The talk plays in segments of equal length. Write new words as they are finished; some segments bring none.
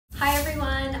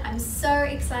I'm so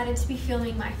excited to be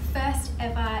filming my first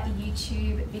ever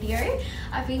YouTube video.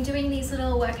 I've been doing these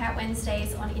little workout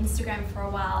Wednesdays on Instagram for a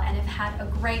while and have had a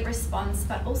great response,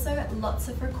 but also lots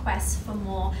of requests for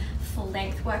more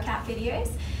full-length workout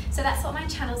videos. So that's what my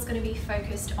channel is going to be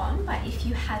focused on, but if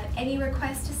you have any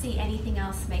requests to see anything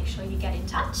else, make sure you get in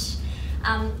touch.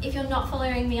 If you're not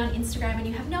following me on Instagram and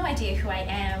you have no idea who I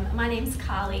am, my name's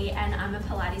Carly and I'm a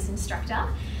Pilates instructor.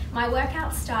 My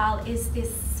workout style is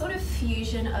this sort of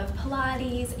fusion of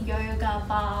Pilates, yoga,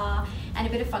 barre, and a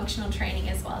bit of functional training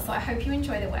as well. So I hope you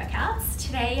enjoy the workouts.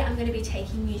 Today I'm going to be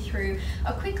taking you through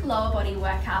a quick lower body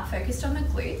workout focused on the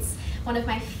glutes. One of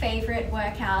my favorite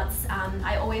workouts.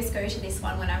 I always go to this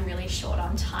one when I'm really short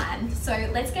on time. So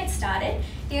let's get started.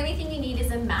 The only thing you need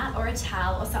is a mat or a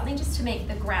towel or something just to make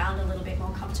the ground a little bit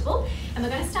more comfortable. And we're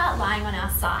going to start lying on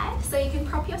our side. So you can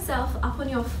prop yourself up on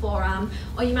your forearm,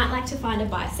 or you might like to find a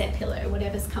bicep pillow,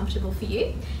 whatever's comfortable for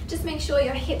you. Just make sure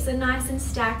your hips are nice and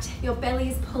stacked, your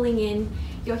belly's pulling in,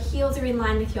 your heels are in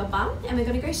line with your bum, and we're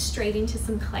going to go straight into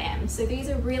some clams. So these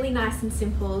are really nice and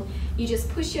simple. You just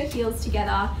push your heels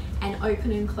together and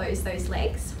open and close those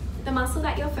legs. The muscle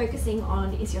that you're focusing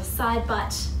on is your side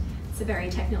butt. It's a very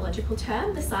technological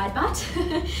term, the side butt.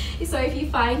 So if you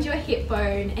find your hip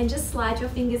bone and just slide your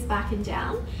fingers back and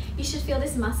down, you should feel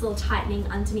this muscle tightening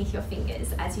underneath your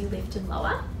fingers as you lift and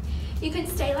lower. You can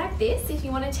stay like this. If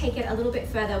you want to take it a little bit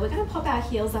further, we're going to pop our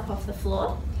heels up off the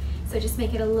floor. So just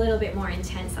make it a little bit more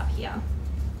intense up here.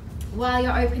 While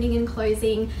you're opening and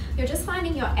closing, you're just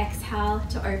finding your exhale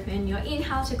to open, your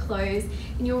inhale to close,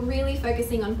 and you're really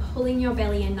focusing on pulling your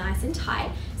belly in nice and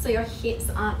tight so your hips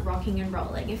aren't rocking and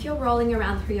rolling. If you're rolling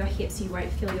around through your hips, you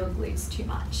won't feel your glutes too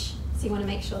much. So you want to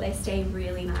make sure they stay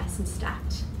really nice and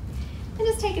stacked. And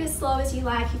just take it as slow as you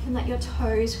like. You can let your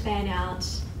toes fan out.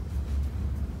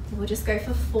 And we'll just go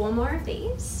for 4 more of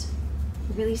these.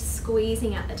 Really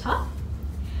squeezing at the top.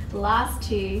 Last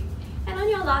 2. And on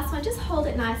your last one, just hold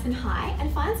it nice and high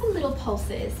and find some little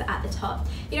pulses at the top.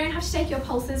 You don't have to take your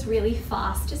pulses really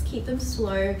fast, just keep them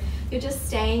slow. You're just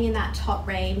staying in that top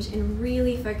range and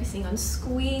really focusing on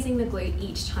squeezing the glute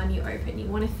each time you open. You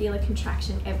want to feel a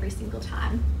contraction every single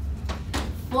time.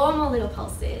 4 more little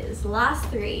pulses. Last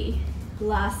 3,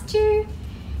 last 2,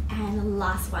 and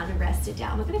last one, rest it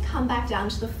down. We're going to come back down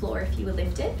to the floor if you were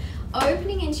lifted.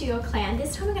 Opening into your clam.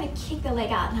 This time we're going to kick the leg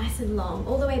out nice and long,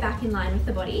 all the way back in line with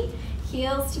the body.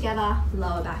 Heels together,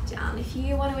 lower back down. If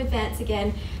you want to advance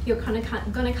again, you're kind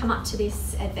of going to come up to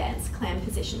this advanced clam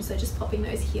position. So just popping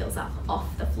those heels up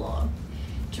off the floor.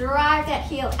 Drive that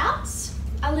heel out.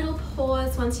 A little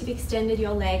pause once you've extended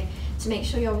your leg to make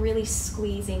sure you're really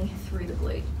squeezing through the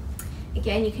glute.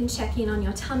 Again, you can check in on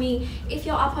your tummy. If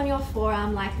you're up on your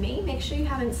forearm like me, make sure you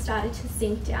haven't started to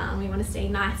sink down. We want to stay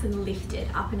nice and lifted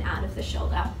up and out of the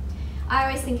shoulder. I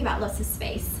always think about lots of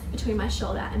space between my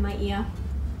shoulder and my ear.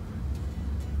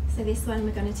 So this one,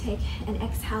 we're going to take an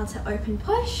exhale to open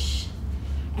push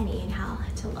and inhale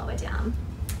to lower down.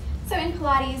 So in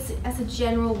Pilates, as a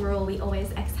general rule, we always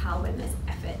exhale when there's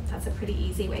effort. That's a pretty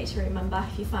easy way to remember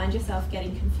if you find yourself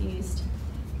getting confused.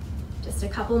 Just a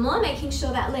couple more, making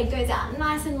sure that leg goes out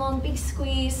nice and long, big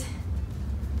squeeze.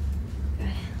 Good.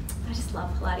 I just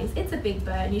love Pilates. It's a big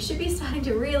burn. You should be starting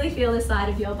to really feel the side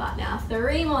of your butt now.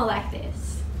 3 more like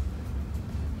this.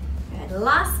 Good.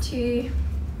 Last 2.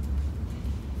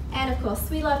 And of course,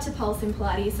 we love to pulse in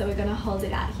Pilates, so we're going to hold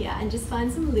it out here and just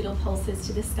find some little pulses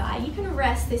to the sky. You can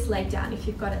rest this leg down if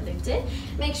you've got it lifted.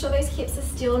 Make sure those hips are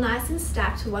still nice and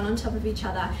stacked, one on top of each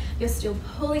other. You're still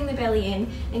pulling the belly in,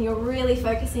 and you're really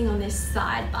focusing on this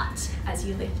side butt as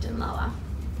you lift and lower.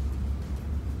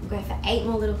 We'll go for 8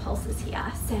 more little pulses here.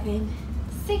 7,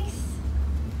 6,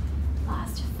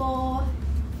 last 4,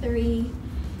 3,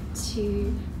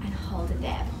 2, and hold it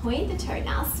there. Point the toe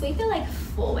now, sweep the leg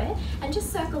forward and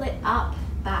just circle it up,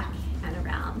 back and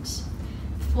around.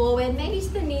 Forward, maybe to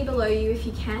the knee below you if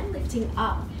you can, lifting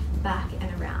up, back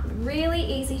and around. Really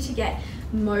easy to get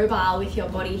mobile with your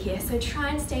body here, so try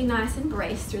and stay nice and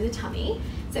braced through the tummy.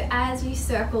 So as you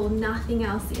circle, nothing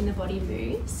else in the body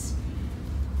moves.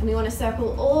 And we want to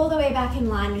circle all the way back in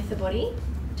line with the body.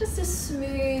 Just a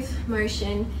smooth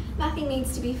motion. Nothing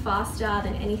needs to be faster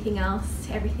than anything else.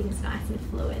 Everything's nice and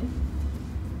fluid.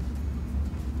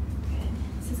 Good.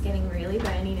 This is getting really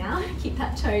burny now. Keep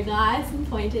that toe nice and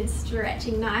pointed,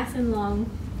 stretching nice and long.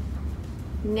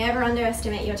 Never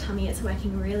underestimate your tummy. It's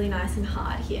working really nice and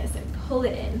hard here, so pull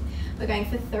it in. We're going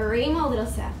for 3 more little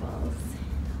circles.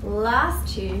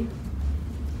 Last 2.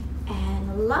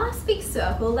 And last big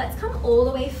circle, let's come all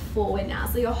the way forward now.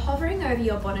 So you're hovering over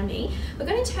your bottom knee. We're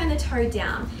going to turn the toe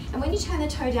down. And when you turn the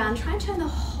toe down, try and turn the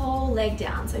whole leg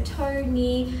down. So toe,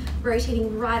 knee,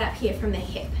 rotating right up here from the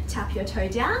hip. Tap your toe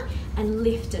down and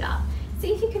lift it up.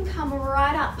 See if you can come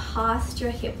right up past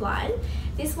your hip line.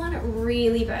 This one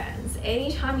really burns.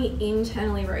 Anytime you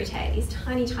internally rotate, these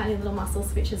tiny, tiny little muscle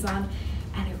switches on,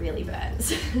 and it really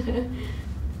burns.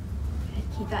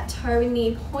 Keep that toe and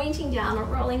knee pointing down or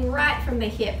rolling right from the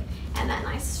hip, and that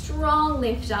nice strong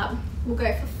lift up. We'll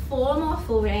go for 4 more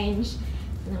full range,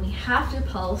 and then we have to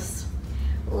pulse.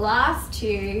 Last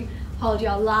 2, hold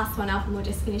your last one up, and we'll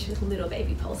just finish with little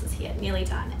baby pulses here. Nearly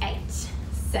done. 8,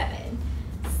 7,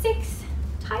 6,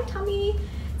 tight tummy.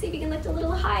 See if you can lift a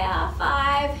little higher.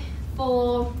 5,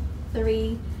 4,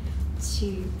 3,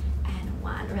 2,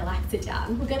 1. Relax it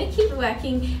down. We're going to keep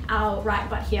working our right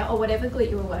butt here, or whatever glute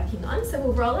you were working on. So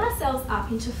we'll roll ourselves up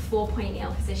into 4-point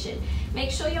nail position. Make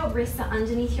sure your wrists are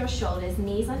underneath your shoulders,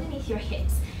 knees underneath your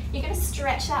hips. You're going to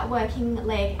stretch that working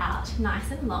leg out nice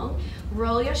and long.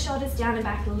 Roll your shoulders down and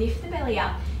back, lift the belly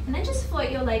up, and then just float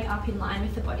your leg up in line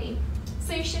with the body.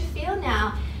 So you should feel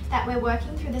now that we're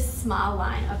working through the smile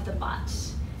line of the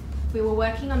butt. We were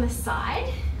working on the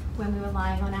side when we were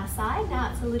lying on our side. Now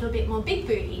it's a little bit more big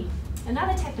booty.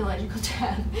 Another technological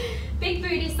term, big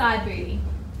booty, side booty.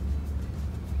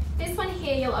 This one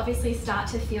here, you'll obviously start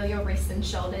to feel your wrists and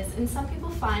shoulders, and some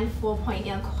people find 4-point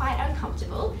nail quite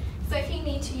uncomfortable. So if you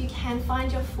need to, you can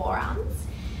find your forearms.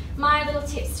 My little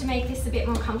tips to make this a bit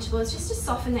more comfortable is just to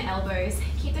soften the elbows,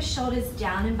 keep the shoulders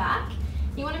down and back.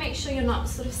 You want to make sure you're not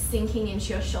sort of sinking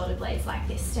into your shoulder blades like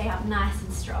this. Stay up nice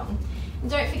and strong.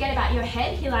 And don't forget about your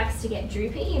head. He likes to get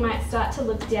droopy. You might start to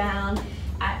look down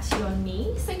at your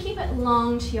knee, so keep it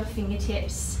long to your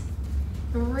fingertips.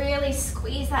 Really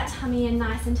squeeze that tummy in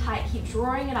nice and tight. Keep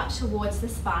drawing it up towards the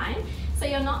spine, so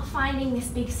you're not finding this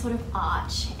big sort of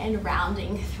arch and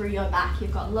rounding through your back.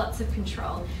 You've got lots of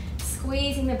control.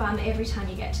 Squeezing the bum every time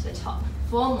you get to the top.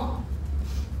 4 more.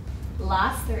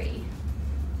 Last 3.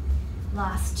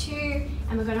 Last 2,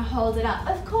 and we're going to hold it up,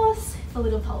 of course, for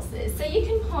little pulses. So you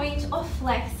can point or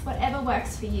flex, whatever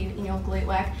works for you in your glute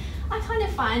work. I kind of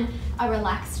find a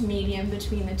relaxed medium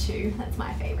between the two. That's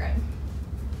my favorite.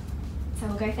 So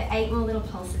we'll go for 8 more little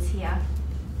pulses here.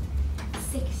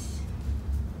 6.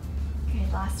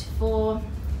 Good, last 4,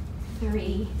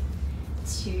 3,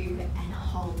 2, and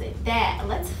hold it there.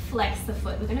 Let's flex the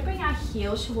foot. We're going to bring our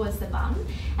heel towards the bum,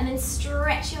 and then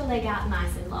stretch your leg out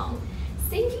nice and long.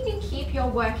 See if you can keep your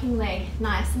working leg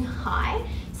nice and high,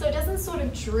 so it doesn't sort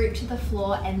of droop to the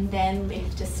floor and then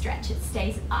lift to stretch. It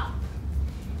stays up.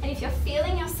 And if you're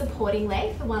feeling your supporting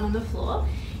leg, the one on the floor,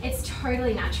 it's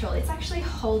totally natural. It's actually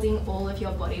holding all of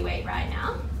your body weight right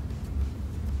now.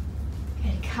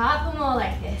 Good, a couple more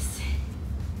like this.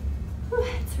 Whew,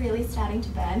 it's really starting to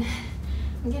burn.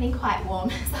 I'm getting quite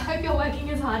warm, so I hope you're working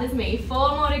as hard as me.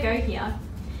 4 more to go here.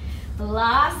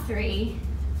 Last 3,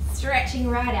 stretching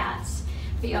right out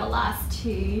for your last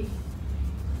 2,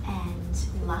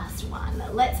 and last 1.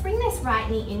 Let's bring this right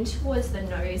knee in towards the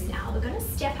nose now. We're going to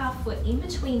step our foot in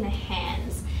between the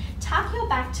hands. Tuck your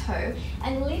back toe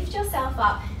and lift yourself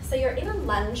up so you're in a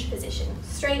lunge position,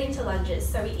 straight into lunges.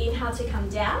 So we inhale to come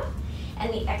down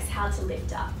and we exhale to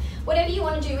lift up. Whatever you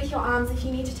want to do with your arms, if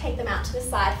you need to take them out to the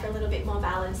side for a little bit more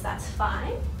balance, that's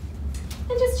fine.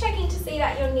 And just checking to see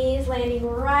that your knee is landing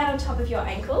right on top of your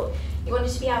ankle. You want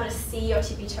to be able to see your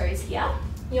tippy toes here.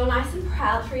 You're nice and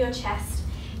proud through your chest.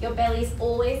 Your belly's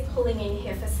always pulling in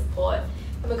here for support.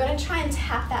 And we're going to try and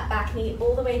tap that back knee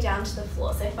all the way down to the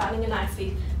floor. So finding a nice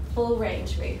big full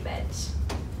range movement.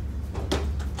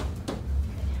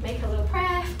 Make a little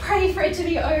prayer, pray for it to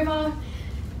be over.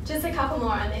 Just a couple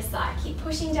more on this side. Keep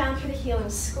pushing down through the heel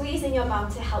and squeezing your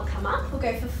bum to help come up. We'll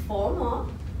go for 4 more.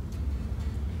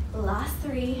 Last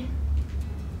 3.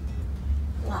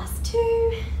 Last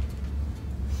 2.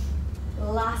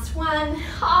 Last 1.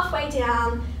 Halfway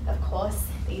down. Of course,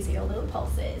 these are your little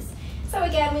pulses. So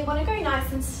again, we want to go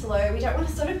nice and slow. We don't want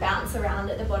to sort of bounce around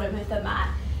at the bottom of the mat.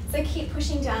 So keep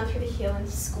pushing down through the heel and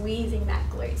squeezing that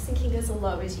glute, sinking as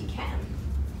low as you can.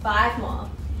 5 more.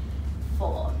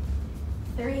 4,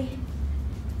 3,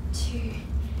 2,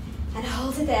 and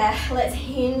hold it there. Let's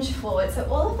hinge forward. So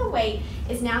all of the weight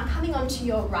is now coming onto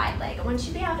your right leg. I want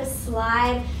you to be able to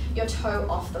slide your toe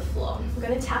off the floor. We're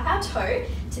going to tap our toe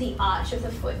to the arch of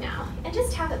the foot now and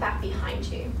just tap it back behind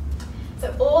you.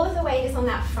 So all of the weight is on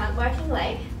that front working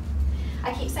leg.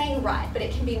 I keep saying right, but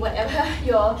it can be whatever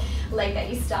your leg that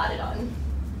you started on.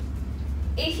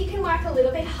 If you can work a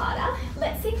little bit harder,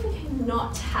 let's see if we can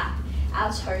not tap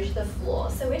our toe to the floor.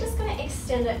 So we're just going to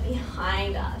extend it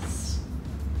behind us.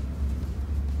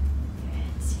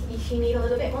 If you need a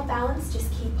little bit more balance, just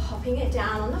keep popping it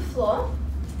down on the floor.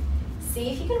 See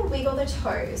if you can wiggle the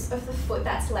toes of the foot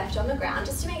that's left on the ground,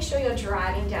 just to make sure you're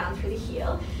driving down through the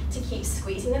heel to keep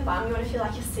squeezing the bum. You want to feel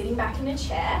like you're sitting back in a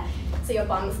chair, so your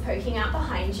bum's poking out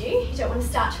behind you. You don't want to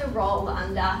start to roll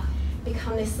under,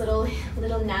 become this little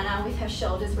nana with her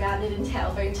shoulders rounded and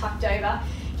tailbone tucked over.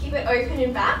 Keep it open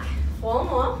and back. 4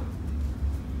 more.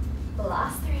 The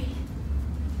last 3.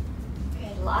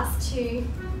 Good, last 2.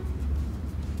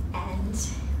 And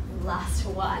last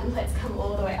 1. Let's come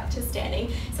all the way up to standing.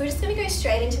 So we're just going to go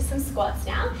straight into some squats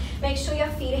now. Make sure your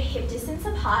feet are hip distance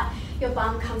apart. Your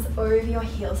bum comes over your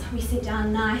heels. We sit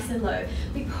down nice and low.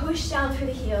 We push down through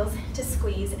the heels to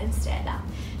squeeze and stand up.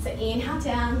 So inhale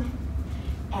down,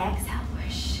 exhale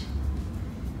push.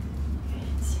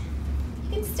 Good.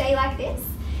 You can stay like this.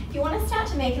 If you want to start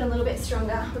to make it a little bit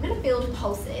stronger, we're going to build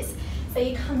pulses. So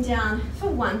you come down for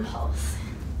 1 pulse.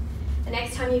 The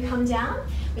next time you come down,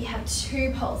 we have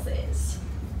 2 pulses,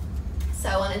 so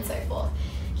on and so forth.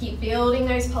 Keep building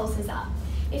those pulses up.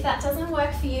 If that doesn't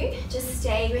work for you, just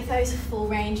stay with those full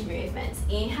range movements.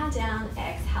 Inhale down,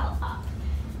 exhale up.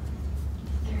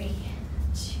 3,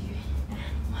 2, and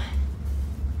 1.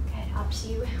 Good, up to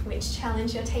you which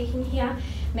challenge you're taking here.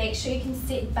 Make sure you can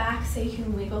sit back so you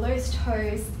can wiggle those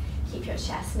toes. Keep your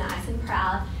chest nice and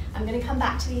proud. I'm going to come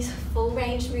back to these full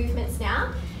range movements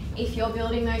now. If you're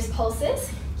building those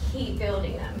pulses, keep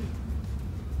building them.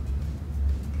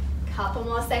 Couple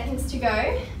more seconds to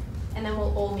go, and then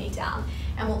we'll all meet down,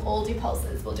 and we'll all do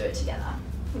pulses. We'll do it together.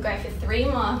 We'll go for 3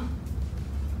 more.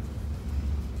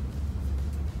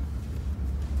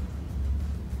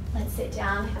 Let's sit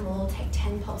down, and we'll all take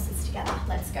 10 pulses together.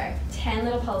 Let's go. 10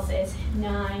 little pulses.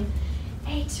 9,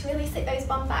 8. Really sit those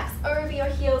bum backs over your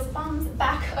heels. Bums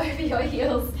back over your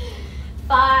heels.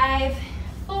 5,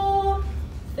 4,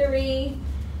 3,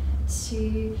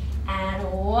 2,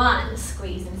 and 1.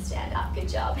 Squeeze and stand up. Good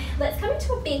job. Let's come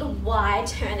into a big wide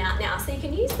turnout now. So you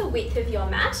can use the width of your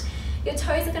mat. Your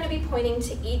toes are going to be pointing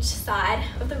to each side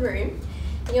of the room,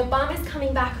 and your bum is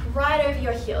coming back right over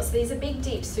your heels. So these are big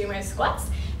deep sumo squats,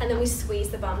 and then we squeeze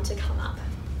the bum to come up.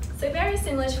 So very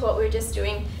similar to what we were just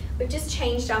doing. We've just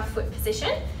changed our foot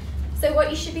position. So what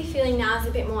you should be feeling now is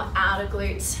a bit more outer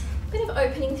glutes, a bit of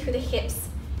opening through the hips,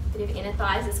 a bit of inner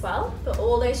thighs as well. But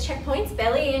all those checkpoints,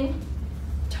 belly in,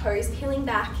 toes peeling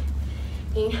back.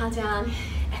 Inhale down,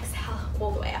 exhale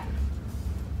all the way up.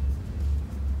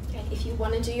 Okay, if you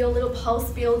want to do your little pulse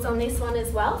builds on this one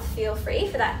as well, feel free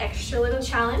for that extra little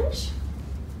challenge.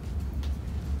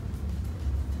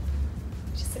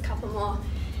 Just a couple more.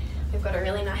 We've got a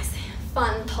really nice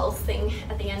fun pulse thing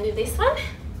at the end of this one.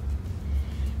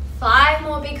 5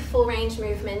 more big full range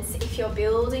movements. If you're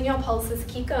building your pulses,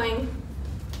 keep going.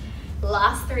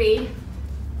 Last 3.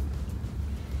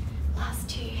 Last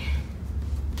 2.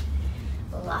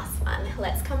 Last 1.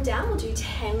 Let's come down. We'll do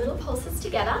 10 little pulses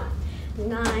together.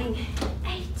 9,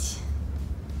 8,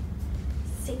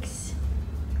 6.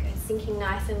 Good. Sinking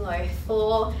nice and low.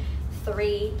 4,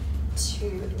 3,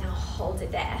 2. Now hold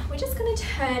it there. We're just going to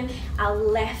turn our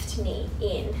left knee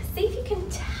in. See if you can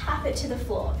tap it to the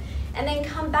floor. And then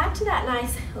come back to that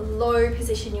nice low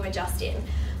position you were just in.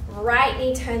 Right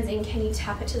knee turns in. Can you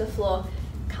tap it to the floor?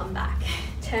 Come back.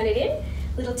 Turn it in.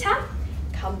 Little tap.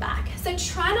 Come back. So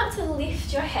try not to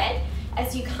lift your head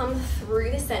as you come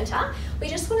through the center. We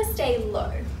just want to stay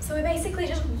low. So we're basically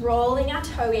just rolling our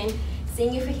toe in,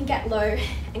 seeing if we can get low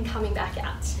and coming back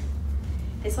out.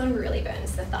 This one really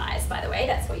burns the thighs, by the way.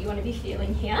 That's what you want to be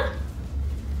feeling here.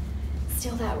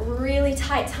 Still that really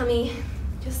tight tummy.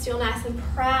 Just feel nice and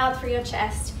proud through your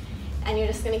chest. And you're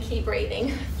just going to keep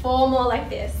breathing. 4 more like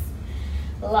this.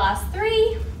 Last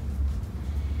 3.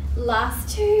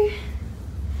 Last 2.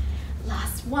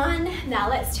 Last 1. Now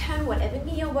let's turn whatever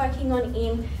knee you're working on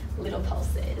in little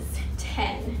pulses.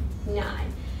 10, 9,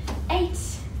 8.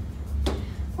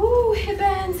 Ooh, it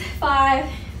burns. 5,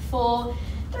 4,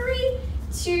 3,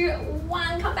 2,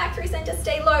 1. Come back through center.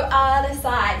 Stay low. Other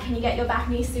side. Can you get your back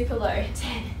knee super low?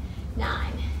 10,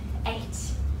 9, 8,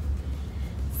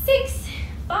 6,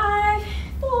 5,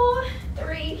 4,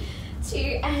 3, 2,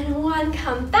 and 1.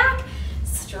 Come back.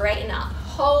 Straighten up.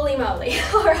 Holy moly.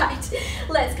 All right,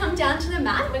 let's come down to the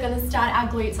mat. We're going to start our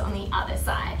glutes on the other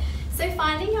side. So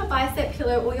finding your bicep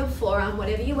pillow or your forearm,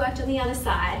 whatever you worked on the other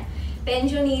side,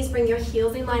 bend your knees, bring your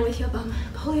heels in line with your bum,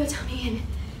 pull your tummy in.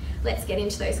 Let's get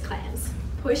into those clams.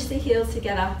 Push the heels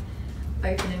together,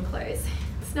 open and close.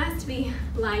 It's nice to be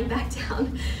lying back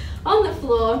down on the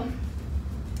floor.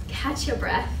 Catch your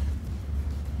breath.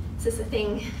 This is the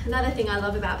thing, another thing I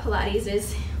love about Pilates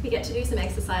is we get to do some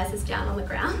exercises down on the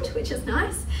ground, which is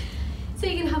nice. So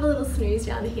you can have a little snooze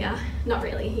down here. Not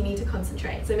really, you need to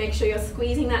concentrate. So make sure you're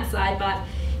squeezing that side butt.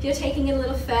 If you're taking it a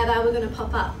little further, we're gonna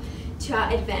pop up to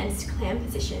our advanced clam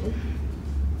position.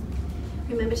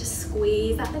 Remember to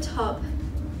squeeze at the top.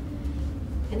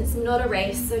 And it's not a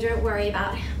race, so don't worry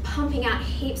about pumping out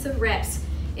heaps of reps.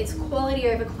 It's quality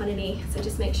over quantity, so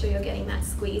just make sure you're getting that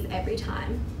squeeze every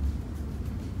time.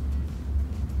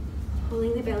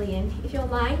 Pulling the belly in. If you're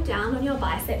lying down on your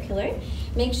bicep pillow,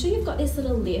 make sure you've got this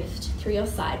little lift through your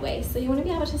sideways. So you want to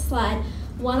be able to slide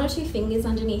 1 or 2 fingers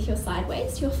underneath your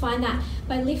sideways. You'll find that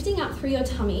by lifting up through your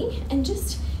tummy and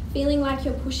just feeling like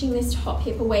you're pushing this top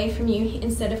hip away from you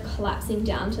instead of collapsing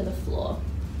down to the floor.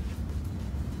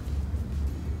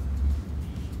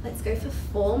 Let's go for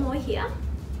 4 more here.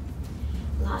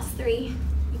 Last 3,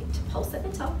 you get to pulse at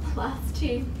the top. Last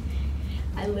 2.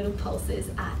 And little pulses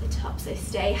at the top, so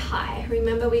stay high.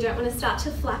 Remember, we don't want to start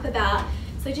to flap about,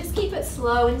 so just keep it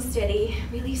slow and steady,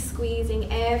 really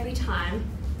squeezing every time.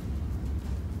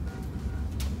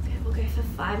 Okay, we'll go for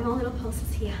 5 more little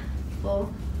pulses here. 4,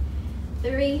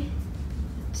 3,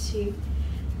 2,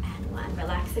 and 1.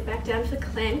 Relax it back down for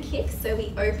clam kicks. So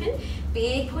we open,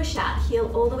 big push out,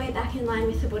 heel all the way back in line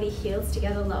with the body, heels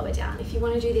together, lower down. If you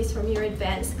want to do this from your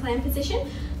advanced clam position,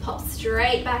 pop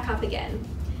straight back up again.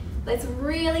 Let's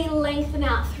really lengthen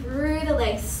out through the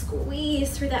legs,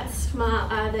 squeeze through that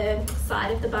the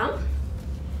side of the bum.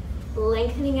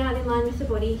 Lengthening out in line with the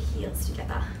body, heels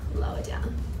together, lower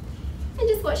down. And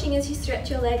just watching as you stretch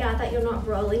your leg out that you're not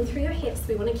rolling through your hips.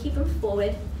 We want to keep them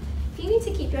forward. If you need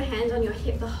to keep your hand on your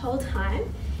hip the whole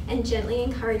time and gently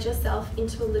encourage yourself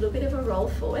into a little bit of a roll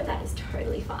forward, that is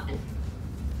totally fine.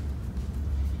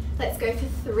 Let's go for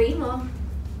 3 more.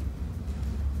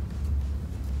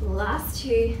 Last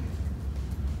 2.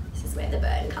 This is where the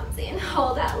burn comes in.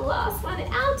 Hold that last one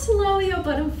out to lower your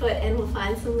bottom foot and we'll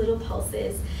find some little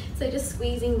pulses. So just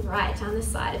squeezing right down the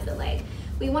side of the leg.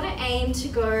 We want to aim to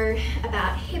go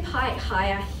about hip height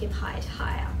higher, hip height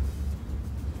higher.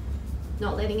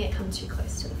 Not letting it come too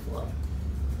close to the floor.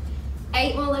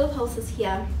 8 more little pulses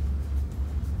here.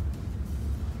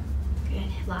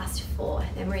 Good, last 4.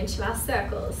 Then we're into our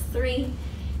circles. 3,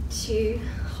 2,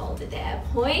 hold it there.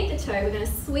 Point the toe, we're going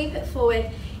to sweep it forward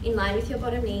in line with your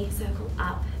bottom knee, circle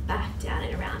up, back, down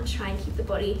and around. Try and keep the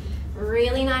body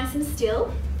really nice and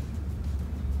still.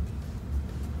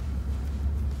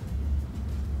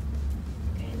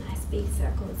 Okay, nice big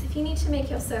circles. If you need to make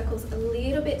your circles a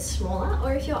little bit smaller,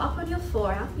 or if you're up on your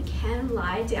forearm, you can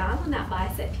lie down on that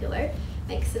bicep pillow.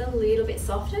 Makes it a little bit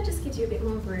softer, just gives you a bit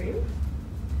more room.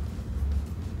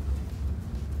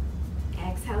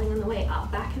 Exhaling on the way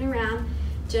up, back and around.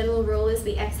 General rule is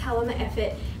we exhale on the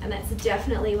effort, and that's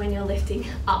definitely when you're lifting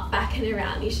up, back and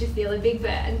around. You should feel a big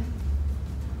burn.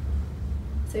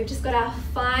 So we've just got our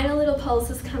final little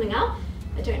pulses coming up.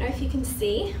 I don't know if you can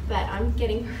see, but I'm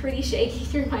getting pretty shaky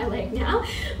through my leg now.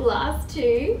 Last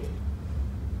 2.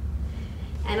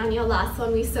 And on your last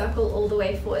one, we circle all the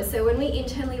way forward. So when we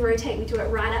internally rotate, we do it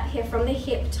right up here from the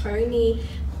hip, toe, knee,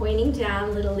 pointing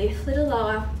down, little lift, little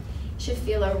lower. Should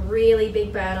feel a really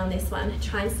big burn on this one.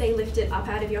 Try and stay lifted up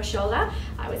out of your shoulder.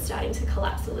 I was starting to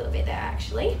collapse a little bit there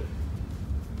actually.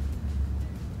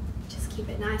 Just keep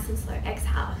it nice and slow.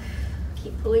 Exhale.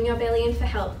 Keep pulling your belly in for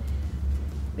help.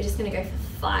 We're just gonna go for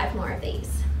 5 more of these.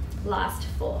 Last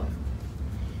 4,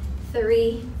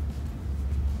 3,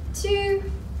 2,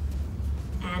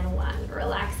 and 1.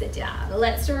 Relax it down.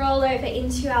 Let's roll over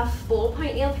into our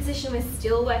 4-point kneel position. We're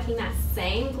still working that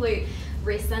same glute.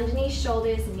 Wrists underneath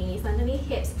shoulders, knees underneath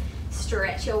hips.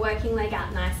 Stretch your working leg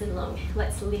out nice and long.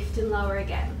 Let's lift and lower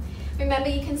again. Remember,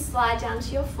 you can slide down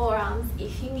to your forearms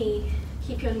if you need.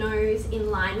 Keep your nose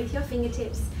in line with your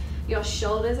fingertips. Your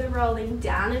shoulders are rolling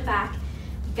down and back.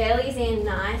 Belly's in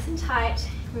nice and tight.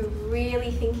 We're really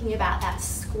thinking about that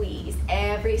squeeze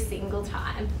every single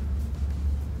time.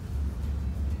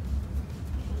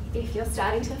 If you're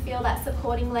starting to feel that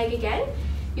supporting leg again,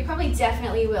 you probably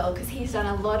definitely will, because he's done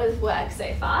a lot of work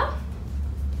so far.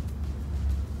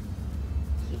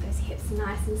 Keep those hips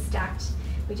nice and stacked.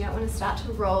 We don't want to start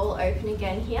to roll open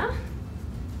again here.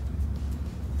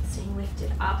 Staying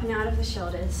lifted up and out of the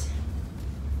shoulders.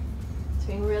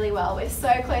 Doing really well. We're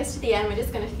so close to the end. We're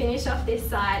just going to finish off this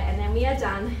side and then we are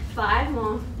done. 5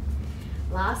 more.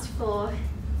 Last 4,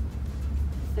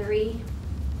 3,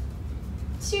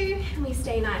 2, and we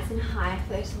stay nice and high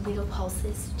for those little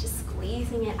pulses, just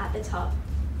squeezing it at the top.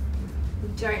 You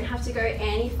don't have to go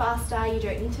any faster, you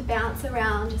don't need to bounce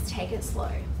around, just take it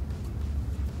slow.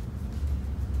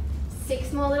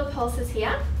 6 more little pulses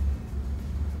here.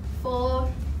 4,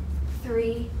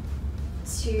 3,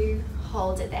 2,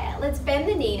 hold it there. Let's bend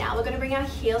the knee now. We're going to bring our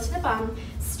heel to the bum,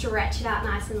 stretch it out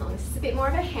nice and long. This is a bit more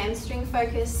of a hamstring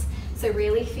focus, so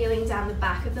really feeling down the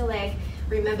back of the leg.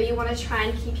 Remember, you want to try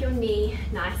and keep your knee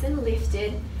nice and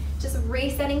lifted, just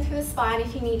resetting through the spine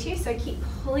if you need to, so keep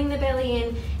pulling the belly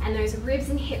in and those ribs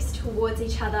and hips towards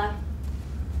each other.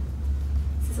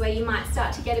 This is where you might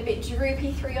start to get a bit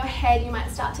droopy through your head, you might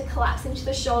start to collapse into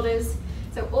the shoulders,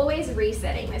 so always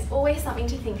resetting. There's always something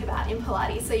to think about in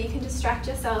Pilates, so you can distract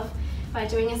yourself by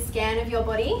doing a scan of your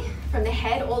body from the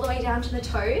head all the way down to the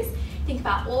toes. Think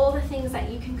about all the things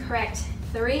that you can correct.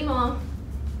 3 more.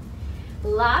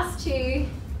 Last 2.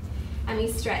 And we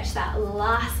stretch that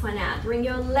last one out. Bring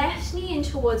your left knee in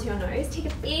towards your nose. Take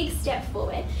a big step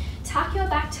forward. Tuck your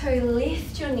back toe,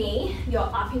 lift your knee. You're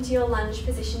up into your lunge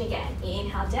position again.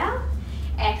 Inhale down,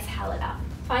 exhale it up.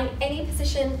 Find any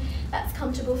position that's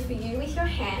comfortable for you with your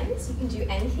hands. You can do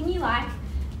anything you like.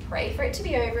 Pray for it to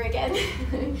be over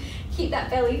again. Keep that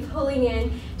belly pulling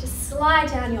in. Just slide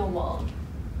down your wall.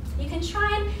 You can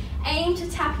try and aim to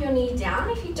tap your knee down.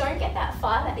 If you don't get that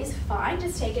far, that is fine.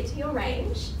 Just take it to your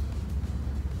range.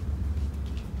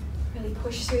 Really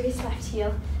push through this left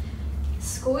heel.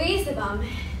 Squeeze the bum.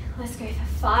 Let's go for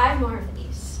 5 more of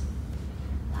these.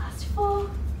 Last 4.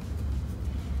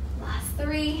 Last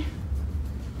 3.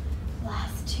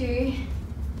 Last 2.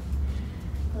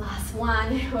 Last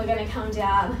 1. We're going to come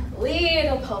down.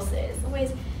 Little pulses.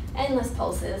 Always endless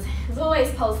pulses. There's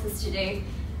always pulses to do.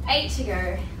 8 to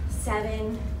go.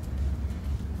 7.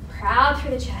 Proud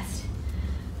through the chest.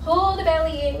 Pull the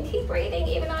belly in. Keep breathing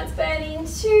even though it's burning.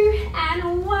 2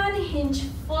 and 1. Hinge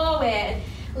forward.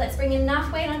 Let's bring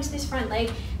enough weight onto this front leg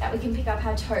that we can pick up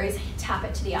our toes. Tap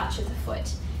it to the arch of the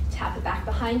foot. Tap it back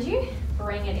behind you.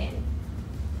 Bring it in.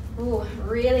 Ooh,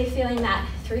 really feeling that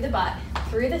through the butt,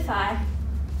 through the thigh.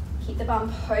 Keep the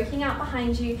bum poking out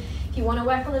behind you. If you want to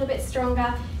work a little bit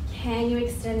stronger, can you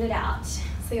extend it out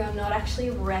so you're not actually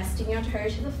resting your toe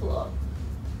to the floor?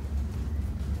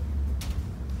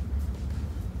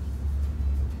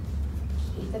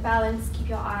 Keep the balance, keep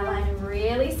your eye line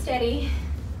really steady.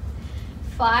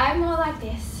 5 more like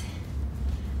this.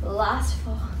 Last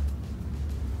 4.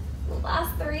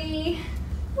 Last 3.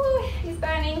 Woo, he's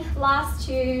burning. Last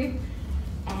 2.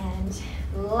 And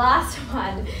last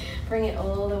 1. Bring it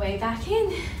all the way back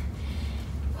in.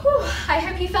 Whew, I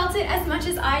hope you felt it as much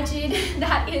as I did.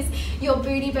 That is your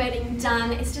booty burning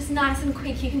done. It's just nice and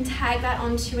quick. You can tag that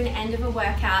onto an end of a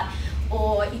workout,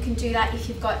 or you can do that if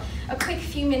you've got a quick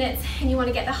few minutes and you want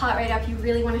to get the heart rate up, you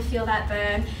really want to feel that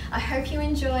burn. I hope you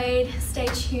enjoyed. Stay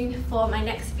tuned for my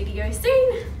next video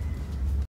soon.